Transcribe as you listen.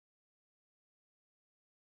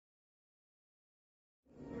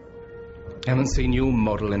Haven't seen your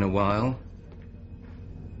model in a while.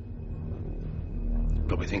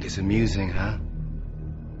 Probably think it's amusing, huh?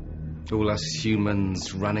 All us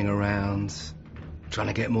humans running around, trying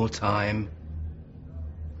to get more time.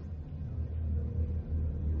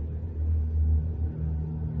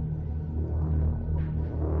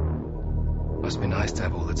 Must be nice to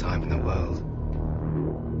have all the time in the world.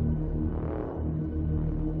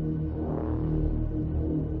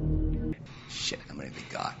 Shit, how many have we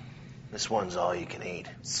got? This one's all you can eat.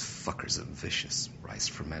 These fuckers are vicious. Rice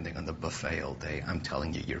fermenting on the buffet all day. I'm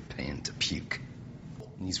telling you, you're paying to puke.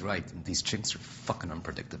 And he's right. These chicks are fucking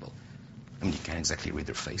unpredictable. I mean, you can't exactly read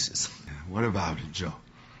their faces. What about it, Joe?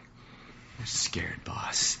 They're scared,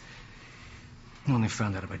 boss. When they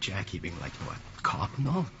found out about Jackie being like, what, cop and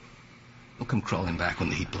all, they'll come crawling back when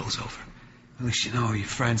the heat blows over. At least you know your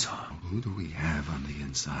friends, huh? Who do we have on the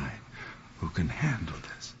inside who can handle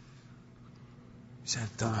this? Is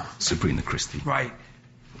that, Sabrina Christie. Right.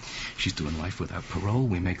 She's doing life without parole.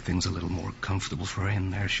 We make things a little more comfortable for her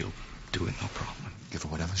in there. She'll do it, no problem. Give her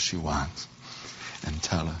whatever she wants and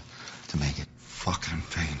tell her to make it fucking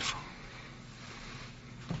painful.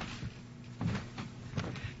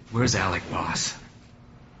 Where's Alec, boss?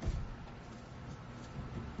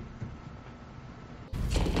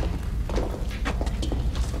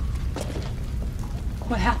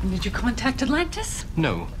 What happened? Did you contact Atlantis?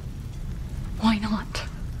 No. Why not?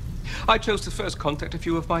 I chose to first contact a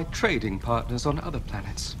few of my trading partners on other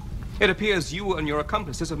planets. It appears you and your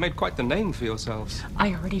accomplices have made quite the name for yourselves.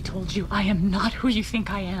 I already told you I am not who you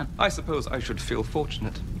think I am. I suppose I should feel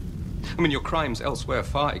fortunate. I mean, your crimes elsewhere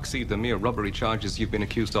far exceed the mere robbery charges you've been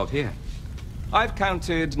accused of here. I've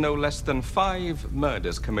counted no less than 5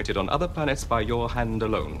 murders committed on other planets by your hand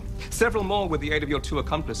alone. Several more with the aid of your 2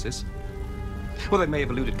 accomplices. Well, they may have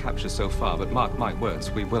eluded capture so far, but mark my words,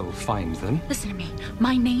 we will find them. Listen to me.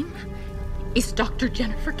 My name is Dr.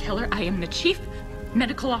 Jennifer Keller. I am the chief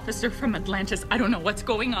medical officer from Atlantis. I don't know what's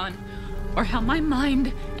going on or how my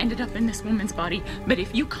mind ended up in this woman's body. But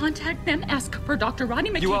if you contact them, ask for Dr. Rodney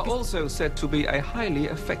McKee. You are also said to be a highly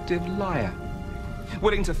effective liar.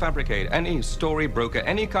 Willing to fabricate any story, broker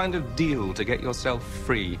any kind of deal to get yourself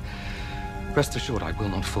free. Rest assured, I will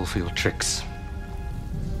not fulfill tricks.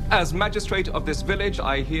 As magistrate of this village,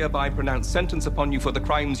 I hereby pronounce sentence upon you for the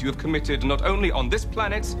crimes you have committed not only on this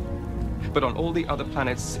planet, but on all the other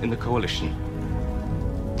planets in the Coalition.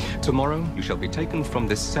 Tomorrow, you shall be taken from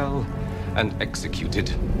this cell and executed.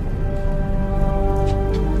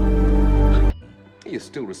 He is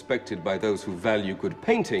still respected by those who value good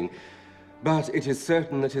painting, but it is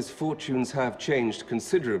certain that his fortunes have changed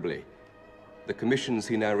considerably. The commissions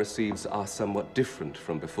he now receives are somewhat different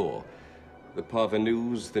from before. The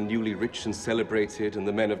parvenus, the newly rich and celebrated, and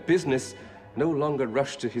the men of business no longer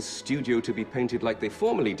rush to his studio to be painted like they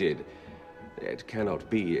formerly did. It cannot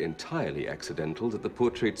be entirely accidental that the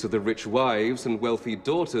portraits of the rich wives and wealthy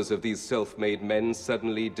daughters of these self-made men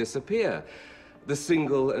suddenly disappear. The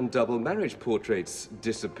single and double marriage portraits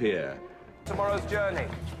disappear. Tomorrow's journey.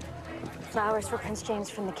 Flowers for Prince James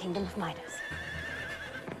from the Kingdom of Midas.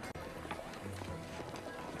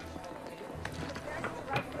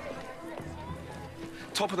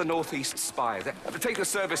 Top of the northeast spire. Take the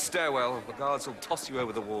service stairwell. The guards will toss you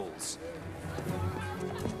over the walls.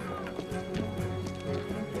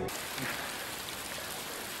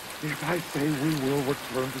 If I say we will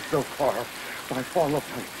return to Zokar by fall of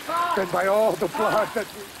night, then by all the blood that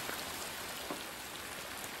we...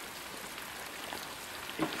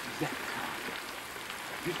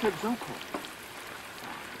 You said Zokar.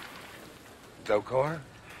 Zokar?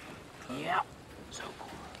 Yeah. Zokar.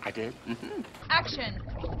 I did? Mm-hmm. Action.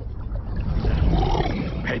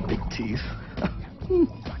 Hey, big teeth.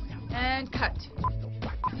 And cut.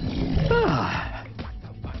 Ah,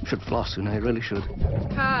 should floss soon, I really should.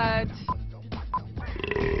 Cut.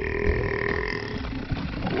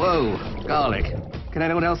 Whoa, garlic. Can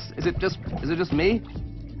anyone else? Is it just me?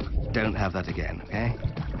 Don't have that again, okay?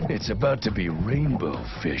 It's about to be rainbow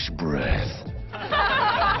fish breath.